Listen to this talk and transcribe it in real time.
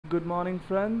Good morning,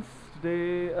 friends.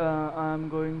 Today I'm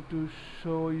going to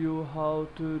show you how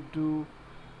to do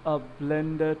a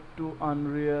Blender to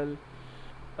Unreal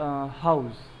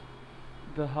house.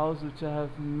 The house which I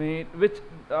have made, which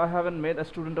I haven't made, a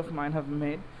student of mine have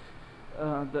made.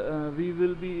 We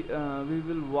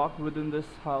will walk within this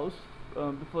house.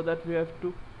 Before that, we have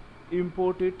to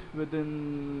import it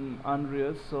within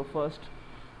Unreal. So first,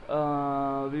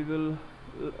 we will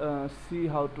see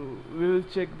how to. We will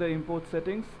check the import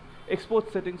settings,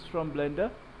 export settings from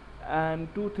Blender, and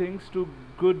two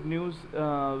good news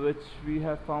which we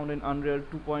have found in Unreal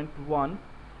 2.1,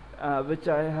 which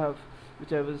I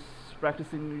was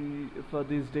practicing for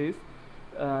these days.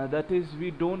 That is,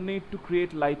 we don't need to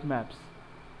create light maps,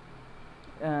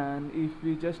 and if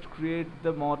we just create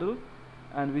the model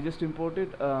and we just import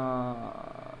it,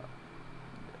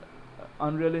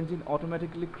 Unreal Engine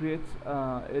automatically creates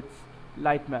its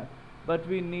light map. But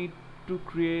we need to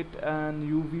create an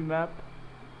UV map,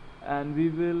 and we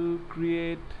will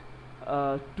create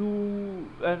two,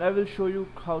 and I will show you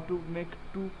how to make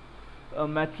two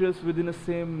materials within a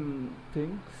same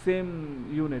thing, same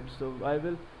unit. So I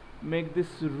will make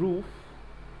this roof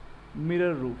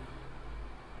mirror roof.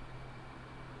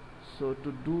 So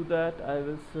to do that, I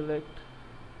will select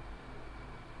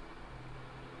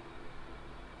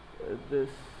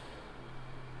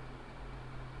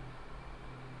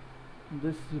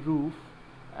this roof,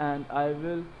 and I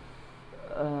will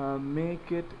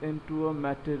make it into a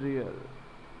material.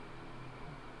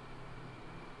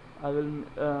 I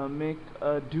will make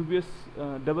a dubious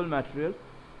double material.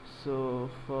 So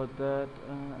for that,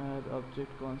 add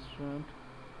object constraint.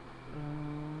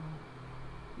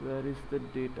 Where is the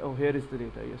data? Oh, here is the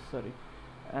data. Yes, sorry.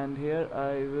 And here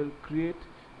I will create.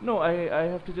 No, I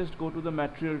have to just go to the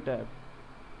material tab.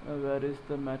 Where is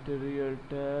the material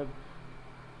tab?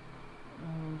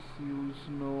 Use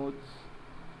nodes.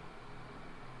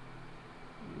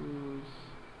 Use.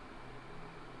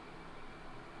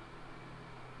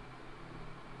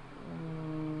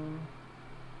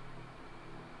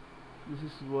 This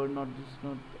is word, not this,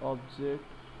 not object.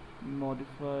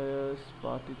 Modifiers,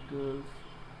 particles,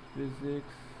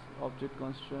 physics, object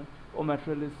constraint. Oh,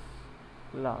 material is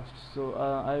last. So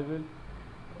I will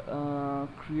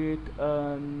create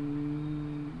a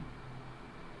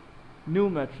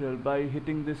new material by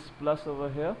hitting this plus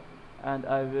over here, and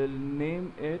I will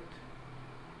name it.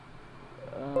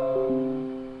 I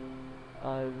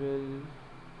will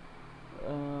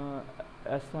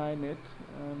assign it,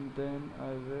 and then I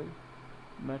will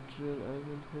material. I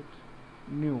will hit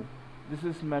new. This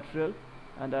is material,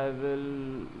 and I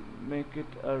will make it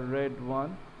a red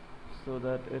one so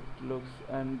that it looks,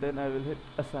 and then I will hit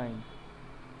assign.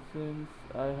 Since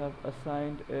I have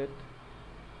assigned it,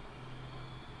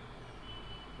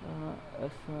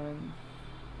 assign.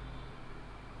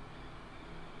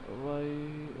 Why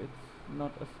it's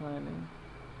not assigning?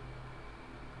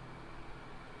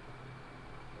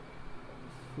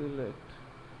 Select.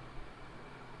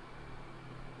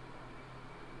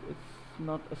 It's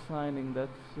not assigning.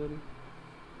 That's very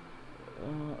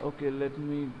okay. Let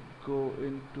me go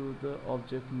into the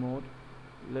object mode.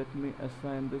 Let me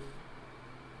assign this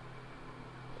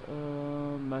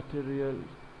material.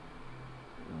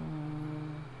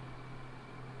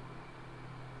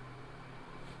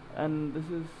 And this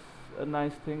is a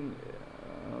nice thing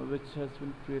which has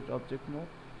been created. Object mode,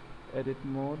 edit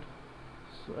mode.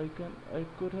 So I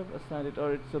could have assigned it,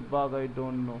 or it's a bug, I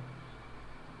don't know.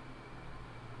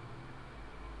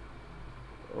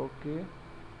 Okay,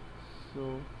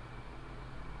 so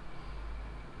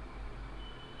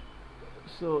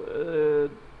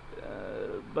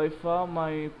by far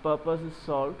my purpose is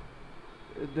solved.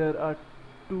 There are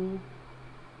two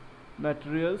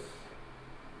materials.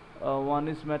 One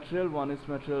is material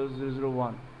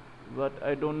 001, but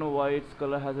I don't know why its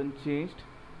color hasn't changed.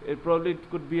 It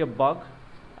could be a bug,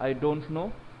 I don't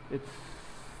know. It's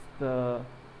the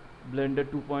Blender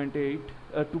 2.8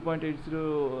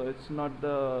 2.80. It's not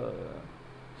the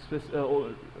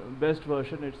best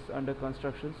version. It's under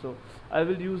construction, so I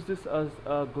will use this as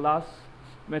a glass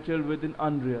material within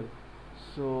Unreal.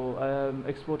 So I am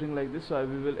exporting like this, so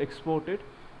we will export it.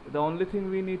 The only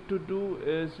thing we need to do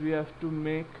is we have to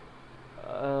make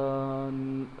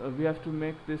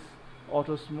this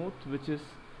auto smooth, which is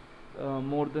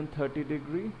more than 30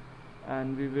 degree,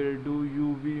 and we will do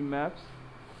UV maps,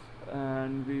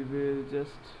 and we will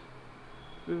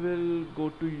go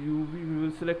to UV. We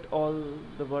will select all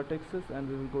the vertices, and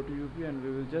we will go to UV, and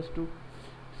we will just do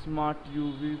smart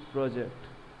UV project,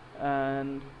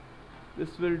 and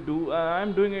this will do.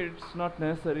 I'm doing it, it's not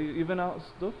necessary even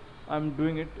though I'm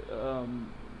doing it,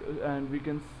 and we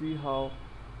can see how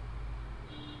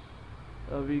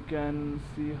we can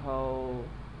see how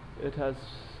it's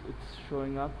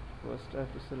showing up. First I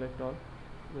have to select all,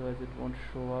 otherwise it won't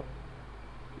show up.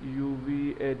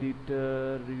 UV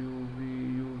editor,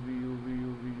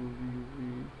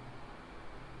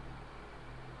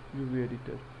 UV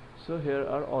editor. So here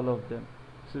are all of them,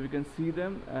 so we can see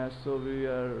them. So we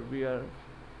are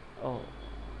oh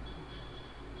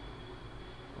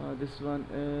this one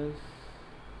is,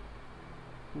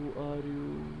 who are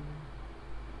you,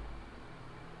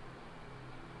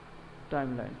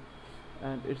 timeline,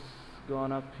 and it's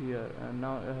gone up here, and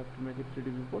now I have to make it 3D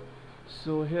viewport.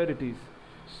 So here it is.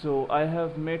 So I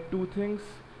have made two things.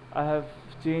 I have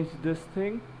changed this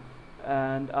thing,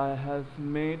 and I have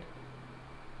made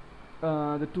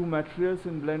the two materials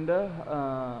in Blender,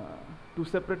 two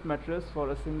separate materials for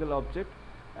a single object,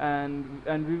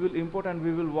 and we will import and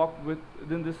we will walk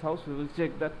within this house. We will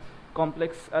check that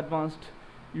complex advanced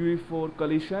UE4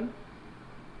 collision.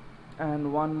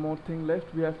 And one more thing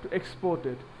left, we have to export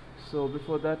it. So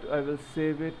before that I will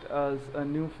save it as a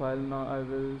new file. Now I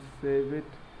will save it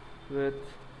with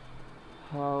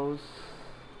house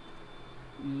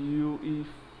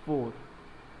UE4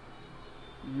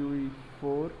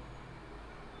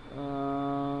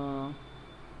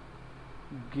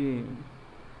 game,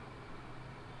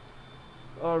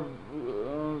 or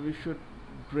we should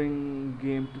bring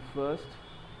game to first.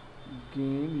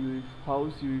 Game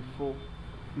house UE4.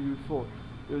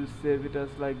 We will save it as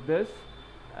like this,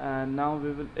 and now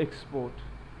we will export.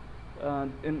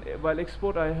 While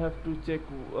export I have to check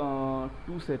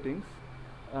two settings.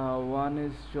 One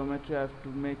is geometry. I have to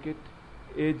make it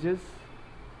edges,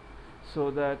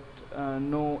 so that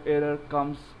no error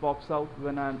pops out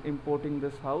when I'm importing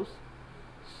this house.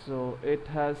 So it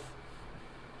has,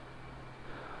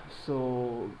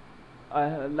 so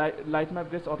light map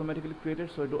gets automatically created,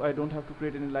 so I don't have to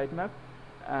create any light map.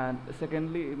 And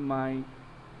secondly, my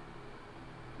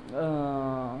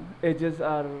edges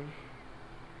are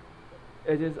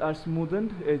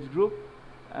smoothened, edge group,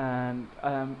 and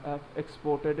I've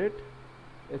exported it.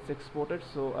 It's exported,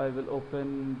 so I will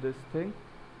open this thing,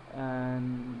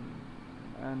 and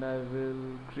I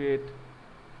will create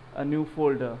a new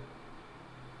folder.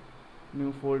 I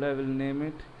will name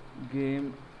it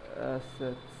game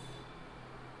assets.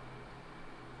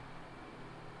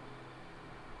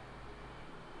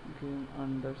 Game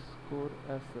underscore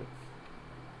assets,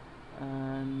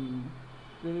 and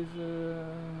there is a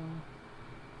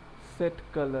set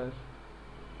color.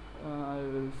 I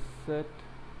will set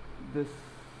this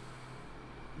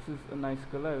is a nice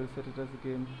color. I will set it as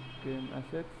game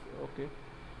assets. Okay,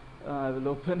 I will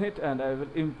open it and I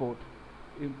will import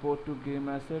to game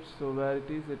assets. So where it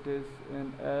is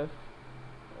in F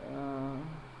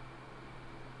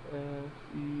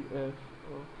E F.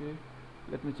 Okay,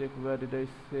 let me check where did I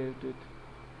saved it.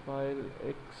 File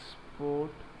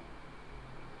export,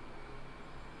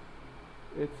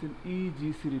 it's in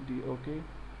EGCDT. Okay,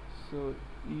 so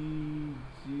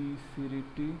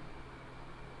EGCDT.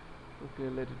 Okay,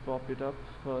 let it pop it up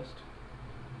first.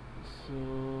 So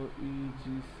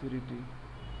EGCDT,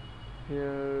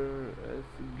 here is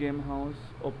game house,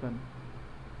 open.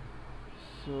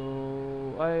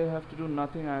 So I have to do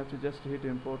nothing. I have to just hit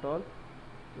import all.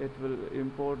 It will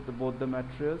import both the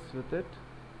materials with it.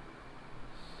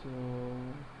 So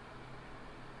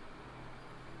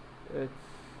it's,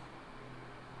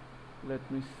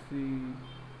 let me see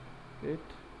it.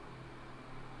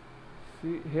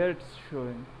 See, here it's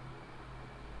showing.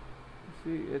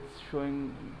 See, it's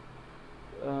showing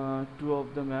two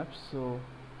of the maps. So,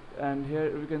 and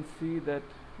here we can see that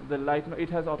the light map, it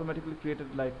has automatically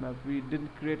created light map. We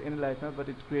didn't create any light map, but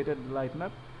it created the light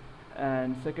map.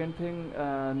 And second thing,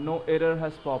 no error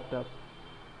has popped up.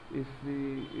 If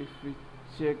we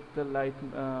check the light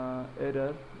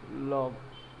error log,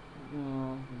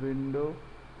 window,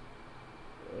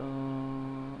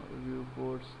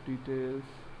 viewports, details,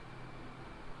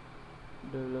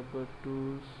 developer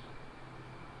tools,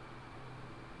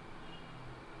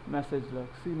 message log.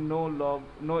 See,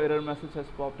 no error message has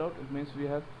popped out. It means we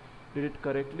have did it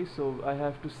correctly. So I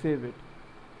have to save it,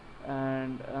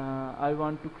 and I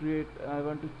want to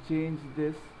change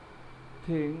this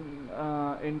thing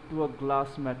into a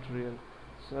glass material.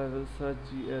 So I will search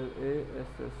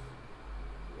GLASS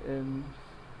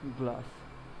glass.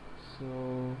 So,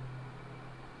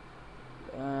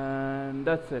 and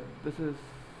that's it. These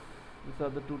are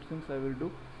the two things I will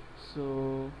do.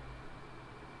 So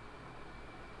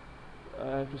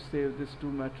I have to save these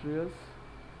two materials.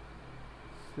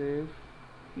 Save,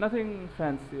 nothing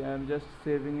fancy. I am just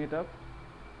saving it up.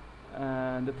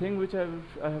 And the thing which I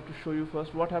have to show you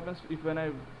first, what happens if when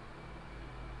I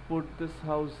put this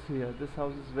house here. This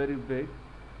house is very big.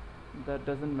 That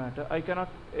doesn't matter. I cannot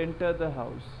enter the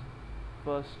house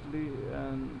firstly,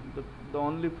 and the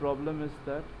only problem is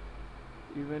that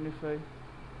even if I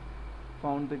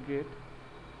found the gate,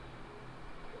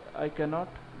 I cannot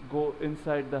go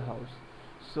inside the house.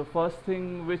 So first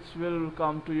thing which will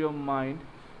come to your mind,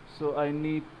 so I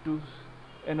need to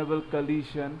enable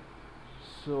collision.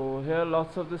 So here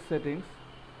lots of the settings.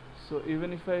 So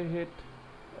even if I hit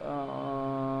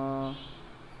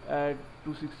add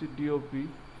 260 DOP,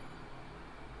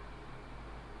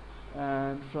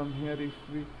 and from here if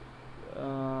we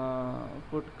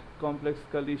put complex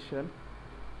collision,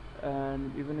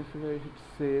 and even if I hit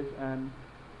save, and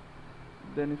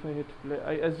then if I hit play,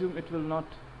 I assume it will not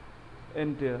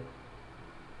enter.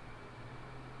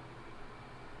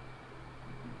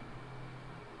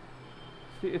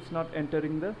 See, it's not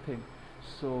entering the thing.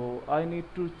 So I need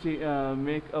to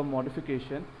make a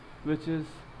modification, which is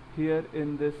here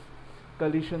in this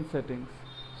collision settings.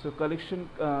 So collision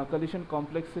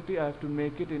complexity, I have to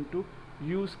make it into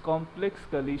use complex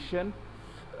collision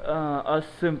as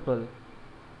simple.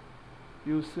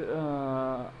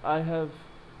 I have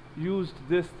used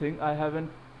this thing. I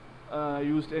haven't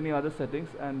used any other settings,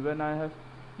 and when I have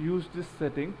used this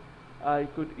setting, I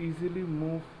could easily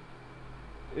move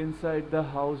inside the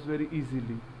house very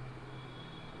easily.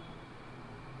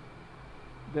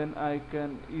 Then I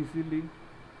can easily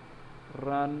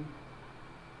run,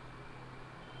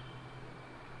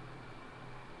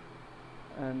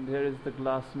 and here is the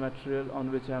glass material on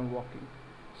which I am walking.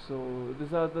 So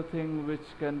these are the things which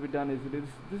can be done easily.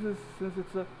 This is, since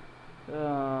it's a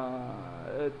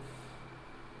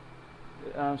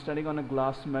I'm standing on a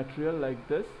glass material like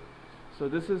this, so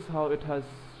this is how it has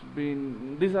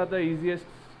been. These are the easiest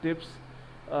tips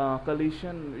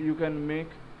collision you can make.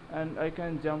 And I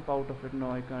can jump out of it.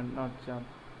 No, I cannot jump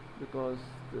because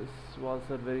this walls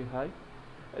are very high.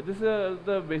 This is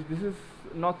the base. This is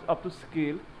not up to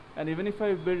scale, and even if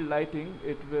I build lighting,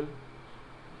 it will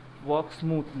work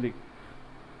smoothly.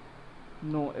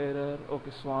 No error.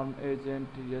 Okay, swarm agent.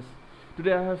 Yes.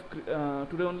 Today I have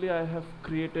today only I have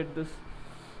created this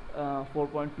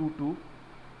 4.22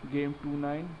 game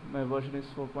 2.9. My version is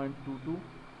 4.22.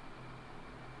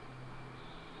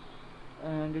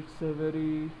 And it's a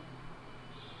very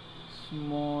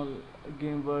small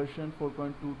game version,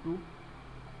 4.22.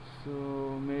 So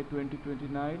May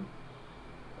 2029,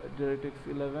 DirectX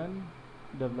 11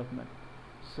 development.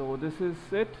 So this is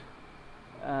it,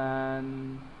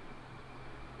 and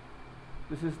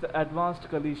this is the advanced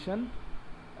collision,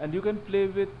 and you can play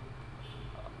with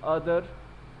other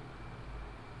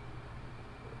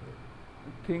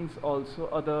things also,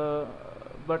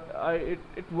 but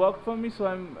it worked for me, so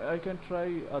I can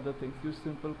try other things. Use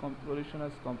simple collision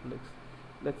as complex.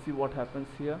 Let's see what happens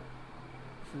here.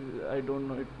 I don't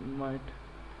know, it might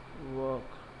work.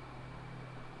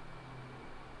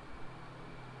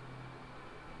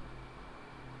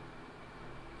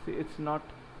 See, it's not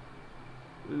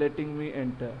letting me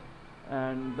enter.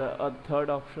 And the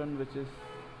third option, which is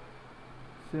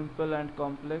simple and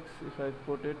complex, if I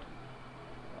put it,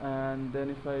 and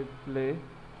then if I play,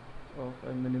 oh,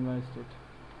 I minimized it,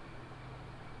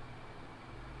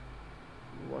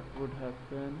 what would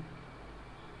happen?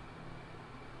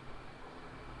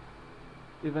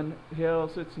 Even here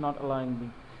also it's not allowing me.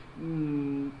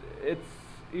 It's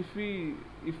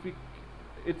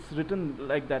written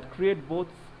like that: create both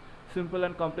simple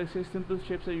and complex shapes. Simple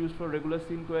shapes are used for regular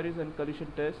scene queries and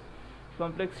collision tests.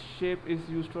 Complex shape is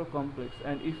used for complex.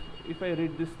 And if I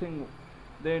read this thing,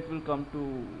 then it will come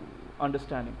to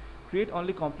understanding. Create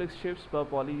only complex shapes per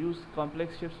poly. Use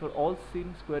complex shapes for all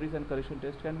scenes, queries, and collision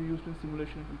tests. Can be used in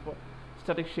simulation for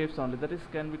static shapes only. That is,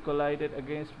 can be collided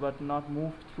against but not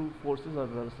moved through forces or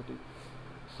velocity.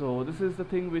 So this is the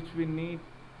thing which we need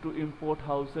to import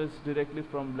houses directly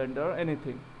from Blender or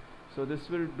anything. So this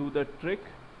will do the trick.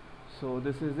 So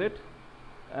this is it,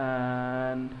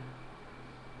 and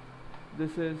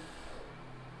this is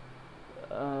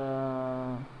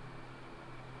I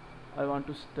want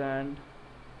to stand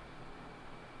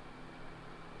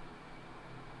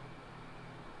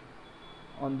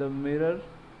on the mirror,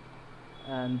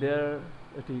 and there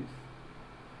it is.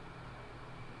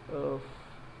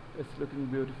 It's looking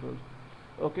beautiful.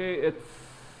 Okay, it's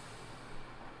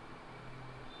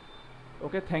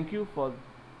okay. Thank you for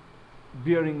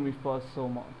bearing me for so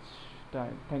much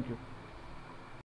time. Thank you.